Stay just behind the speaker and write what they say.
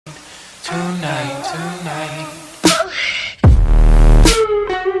tonight.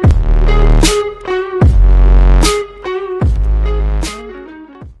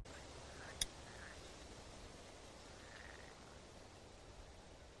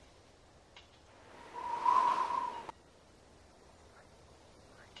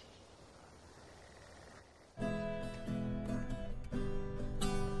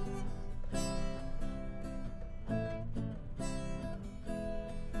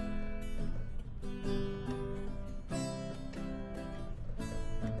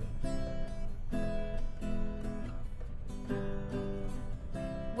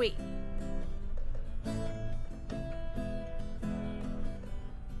 Wait.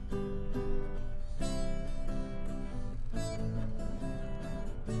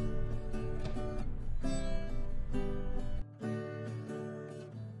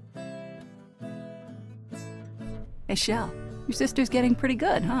 Hey, Shel, your sister's getting pretty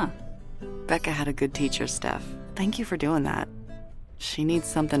good, huh? Becca had a good teacher, Steph. Thank you for doing that. She needs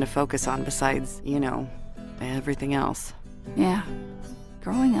something to focus on besides, you know, everything else. Yeah.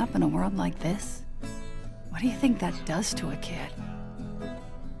 Growing up in a world like this, what do you think that does to a kid?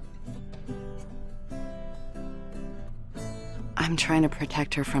 I'm trying to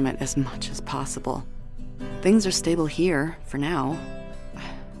protect her from it as much as possible. Things are stable here, for now.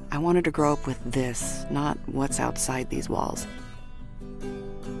 I want her to grow up with this, not what's outside these walls.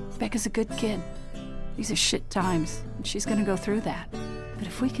 Becca's a good kid. These are shit times, and she's gonna go through that. But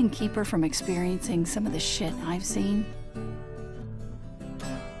if we can keep her from experiencing some of the shit I've seen...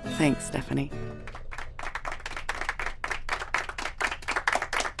 Thanks, Stephanie.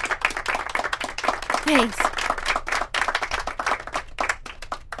 Thanks.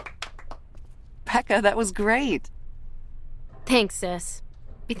 Becca, that was great. Thanks, sis.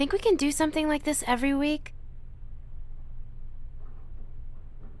 You think we can do something like this every week?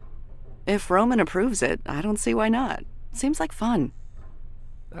 If Roman approves it, I don't see why not. Seems like fun.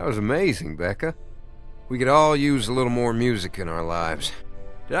 That was amazing, Becca. We could all use a little more music in our lives.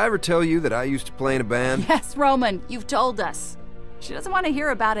 Did I ever tell you that I used to play in a band? Yes, Roman, you've told us. She doesn't want to hear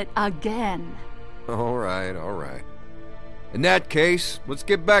about it again. All right, all right. In that case, let's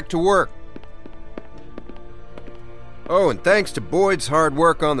get back to work. Oh, and thanks to Boyd's hard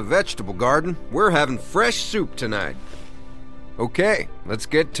work on the vegetable garden, we're having fresh soup tonight. Okay, let's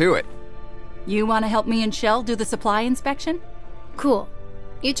get to it. You want to help me and Shel do the supply inspection? Cool.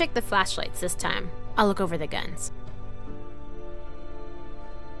 You check the flashlights this time. I'll look over the guns.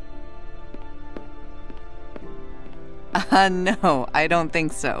 No, I don't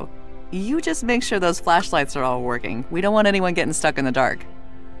think so. You just make sure those flashlights are all working. We don't want anyone getting stuck in the dark.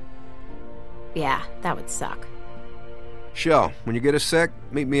 Yeah, that would suck. Shel, when you get a sec,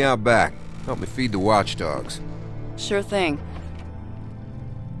 meet me out back. Help me feed the watchdogs. Sure thing.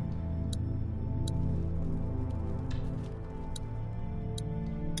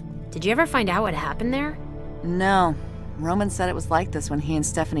 Did you ever find out what happened there? No. Roman said it was like this when he and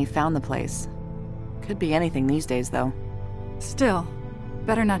Stephanie found the place. Could be anything these days, though. Still,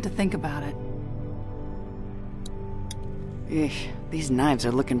 better not to think about it. Eesh, these knives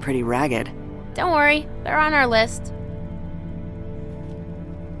are looking pretty ragged. Don't worry, they're on our list.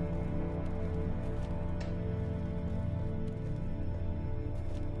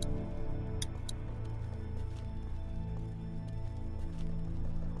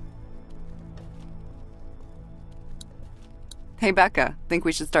 Hey, Becca, think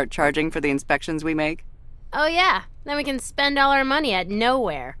we should start charging for the inspections we make? Oh yeah, then we can spend all our money at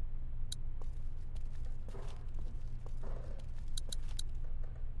nowhere.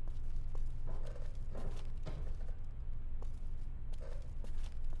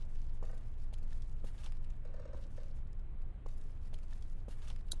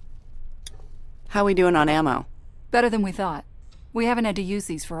 How we doing on ammo? Better than we thought. We haven't had to use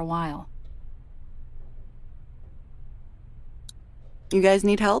these for a while. You guys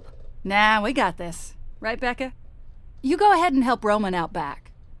need help? Nah, we got this. Right, Becca? You go ahead and help Roman out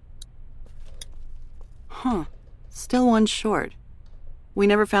back. Huh. Still one short. We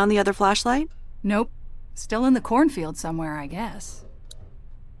never found the other flashlight? Nope. Still in the cornfield somewhere, I guess.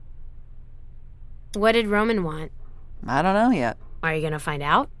 What did Roman want? I don't know yet. Are you gonna find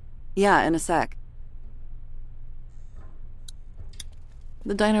out? Yeah, in a sec.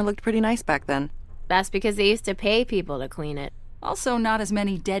 The diner looked pretty nice back then. That's because they used to pay people to clean it. Also, not as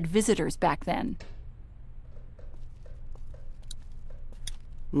many dead visitors back then.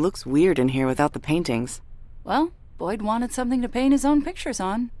 Looks weird in here without the paintings. Well, Boyd wanted something to paint his own pictures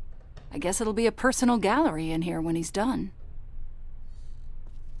on. I guess it'll be a personal gallery in here when he's done.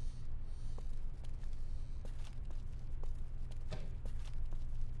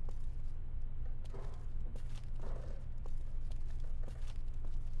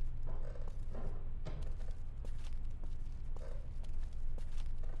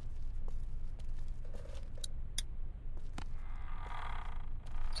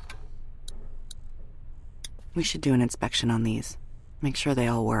 We should do an inspection on these. Make sure they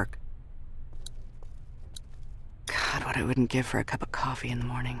all work. God, what I wouldn't give for a cup of coffee in the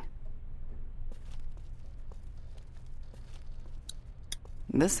morning.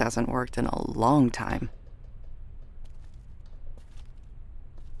 This hasn't worked in a long time.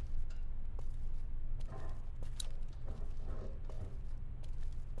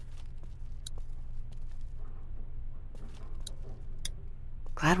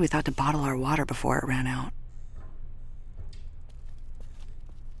 Glad we thought to bottle our water before it ran out.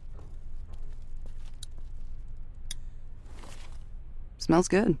 Smells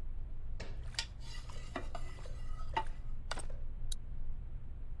good.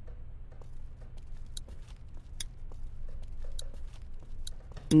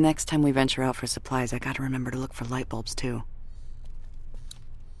 Next time we venture out for supplies, I gotta remember to look for light bulbs, too.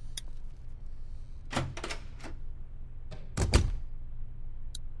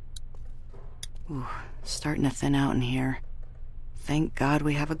 Ooh, starting to thin out in here. Thank God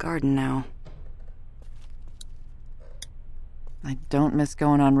we have a garden now. I don't miss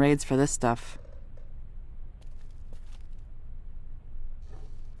going on raids for this stuff.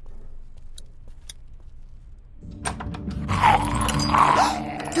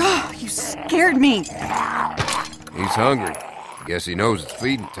 Oh, you scared me! He's hungry. Guess he knows it's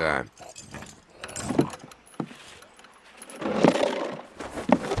feeding time.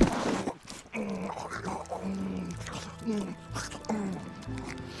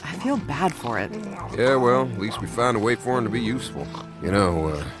 I feel bad for it. Yeah, well, at least we found a way for him to be useful. You know,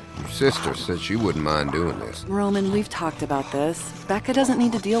 your sister said she wouldn't mind doing this. Roman, we've talked about this. Becca doesn't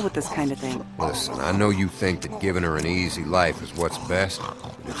need to deal with this kind of thing. Listen, I know you think that giving her an easy life is what's best,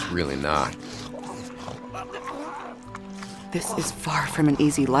 but it's really not. This is far from an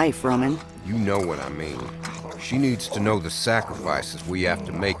easy life, Roman. You know what I mean. She needs to know the sacrifices we have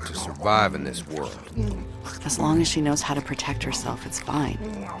to make to survive in this world. As long as she knows how to protect herself, it's fine.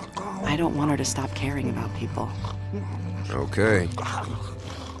 I don't want her to stop caring about people. Okay.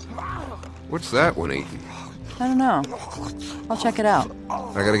 What's that one eating? I don't know. I'll check it out.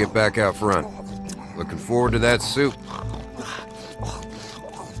 I gotta get back out front. Looking forward to that soup.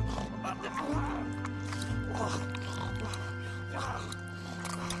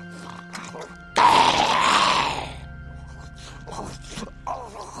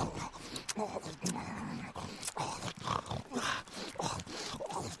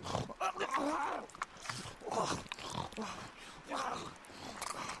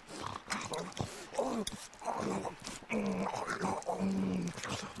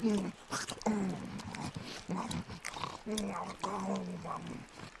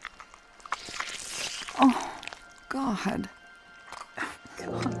 Oh, God.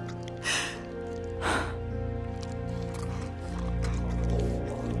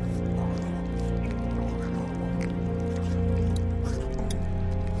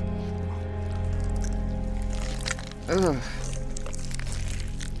 Ugh.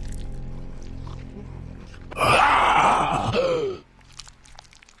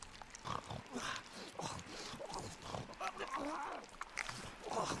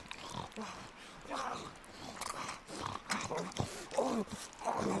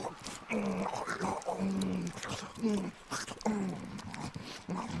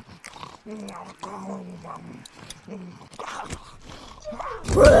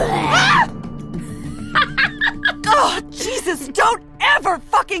 Oh, Jesus, don't ever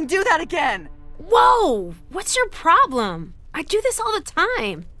fucking do that again! Whoa! What's your problem? I do this all the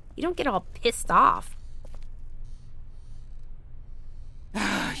time. You don't get all pissed off.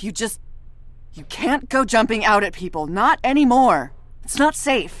 You can't go jumping out at people. Not anymore. It's not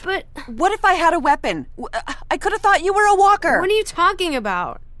safe. But What if I had a weapon? I could have thought you were a walker. what are you talking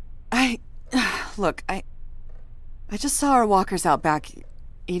about? Look, I just saw our walkers out back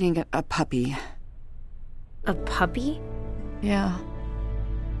eating a puppy. A puppy? Yeah.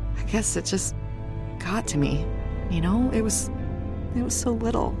 I guess it just got to me. You know, it was so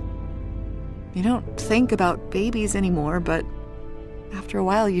little. You don't think about babies anymore, but after a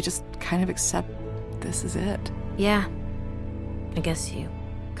while you just kind of accept this is it. Yeah. I guess you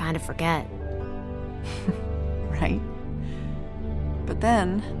kind of forget. Right? But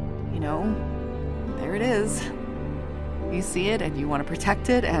then, you know, there it is. You see it and you want to protect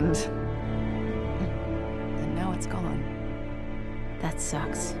it and now it's gone. That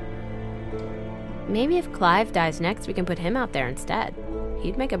sucks. Maybe if Clive dies next, we can put him out there instead.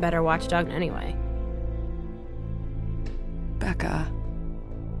 He'd make a better watchdog anyway. Becca.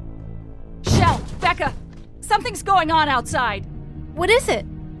 Shel! Becca! Something's going on outside! What is it?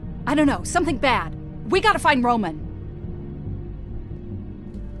 I don't know, something bad. We gotta find Roman.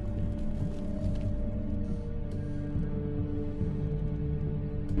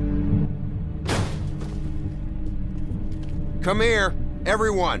 Come here,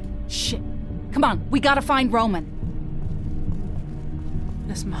 everyone. Shit. Come on, we gotta find Roman.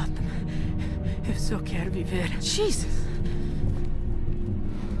 Lass maten. Jag försöker viver. Jesus.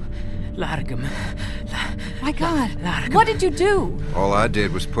 Largum. My God. What did you do? All I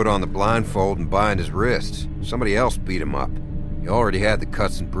did was put on the blindfold and bind his wrists. Somebody else beat him up. He already had the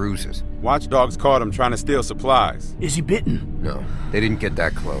cuts and bruises. Watchdogs caught him trying to steal supplies. Is he bitten? No, they didn't get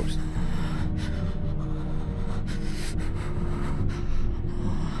that close.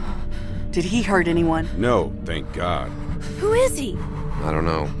 Did he hurt anyone? No, thank God. Who is he? I don't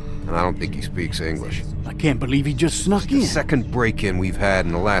know, and I don't think he speaks English. I can't believe he just snuck The in. second break-in we've had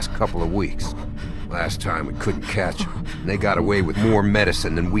in the last couple of weeks. Last time we couldn't catch him, and they got away with more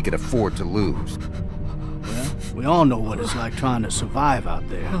medicine than we could afford to lose. Well, we all know what it's like trying to survive out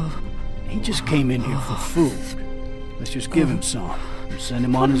there. He just came in here for food. Let's just give him some and send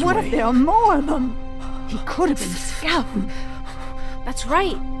him on his What way. if there are more of them? He could have been scouting. That's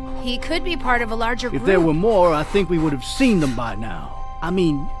right. He could be part of a larger group. If there were more, I think we would have seen them by now. I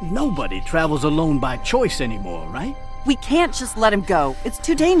mean, nobody travels alone by choice anymore, right? We can't just let him go. It's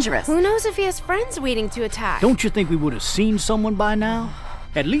too dangerous. Who knows if he has friends waiting to attack? Don't you think we would have seen someone by now?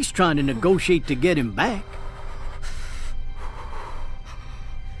 At least trying to negotiate to get him back.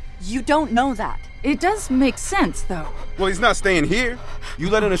 You don't know that. It does make sense, though. Well, he's not staying here. You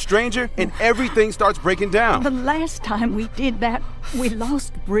let in a stranger, and everything starts breaking down. The last time we did that, we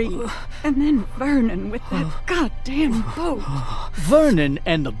lost Bree. And then Vernon with that goddamn boat. Vernon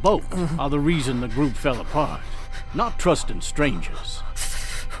and the boat are the reason the group fell apart. Not trusting strangers.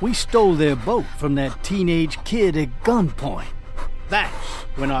 We stole their boat from that teenage kid at gunpoint. That's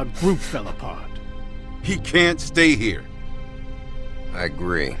when our group fell apart. He can't stay here. I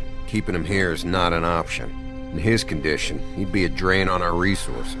agree. Keeping him here is not an option. In his condition, he'd be a drain on our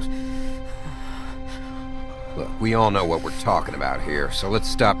resources. Look, we all know what we're talking about here, so let's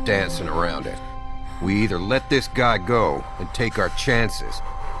stop dancing around it. We either let this guy go and take our chances,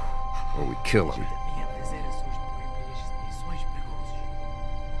 or we kill him.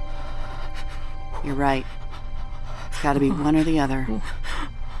 You're right. It's gotta be one or the other.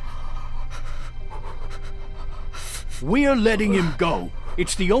 We're letting him go.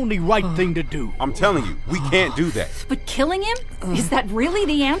 It's the only right thing to do. I'm telling you, we can't do that. But killing him? Is that really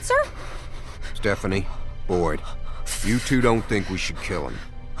the answer? Stephanie, Boyd, you two don't think we should kill him.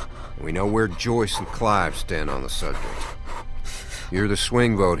 We know where Joyce and Clive stand on the subject. You're the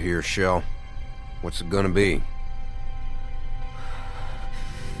swing vote here, Shel. What's it gonna be?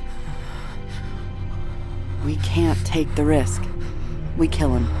 We can't take the risk. We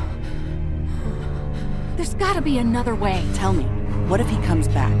kill him. There's gotta be another way. Tell me, what if he comes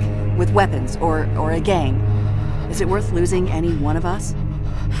back? With weapons, or a gang? Is it worth losing any one of us?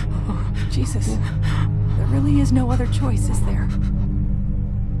 Jesus. There really is no other choice, is there?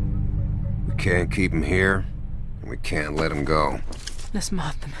 We can't keep him here, and we can't let him go. Lass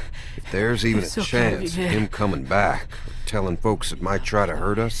maten. If there's even a It's okay, chance of Vivier. him coming back, or telling folks that might try to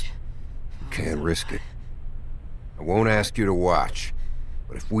hurt us, we can't risk it. I won't ask you to watch,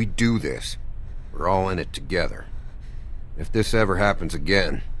 but if we do this, we're all in it together. If this ever happens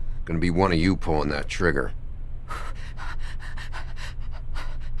again, it's gonna be one of you pulling that trigger.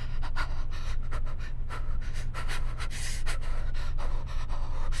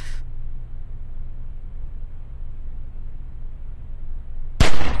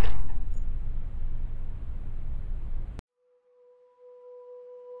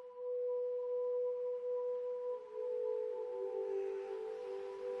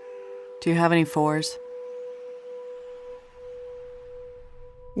 Do you have any fours?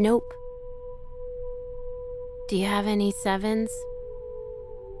 Nope. Do you have any sevens?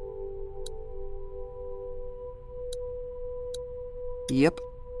 Yep.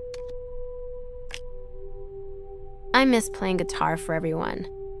 I miss playing guitar for everyone.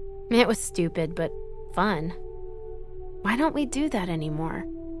 It was stupid, but fun. Why don't we do that anymore?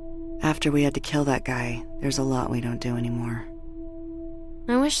 After we had to kill that guy, there's a lot we don't do anymore.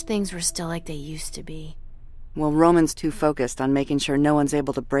 I wish things were still like they used to be. Well, Roman's too focused on making sure no one's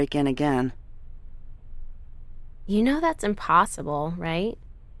able to break in again. You know that's impossible, right?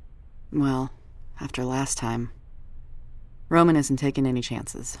 Well, after last time. Roman isn't taking any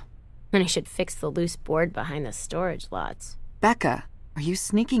chances. And he should fix the loose board behind the storage lots. Becca, are you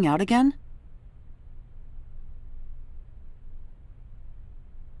sneaking out again?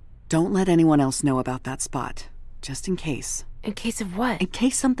 Don't let anyone else know about that spot, just in case. In case of what? In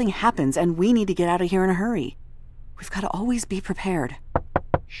case something happens and we need to get out of here in a hurry. We've got to always be prepared.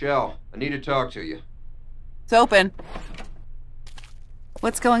 Shel, I need to talk to you. It's open.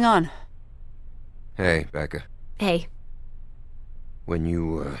 What's going on? Hey, Becca. Hey, When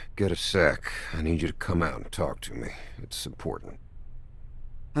you get a sec, I need you to come out and talk to me. It's important.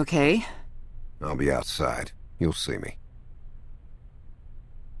 Okay. I'll be outside. You'll see me.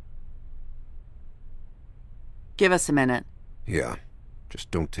 Give us a minute. Yeah, just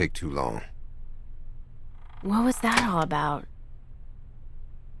don't take too long. What was that all about?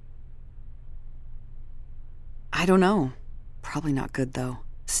 I don't know. Probably not good, though.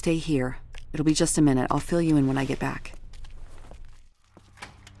 Stay here. It'll be just a minute. I'll fill you in when I get back.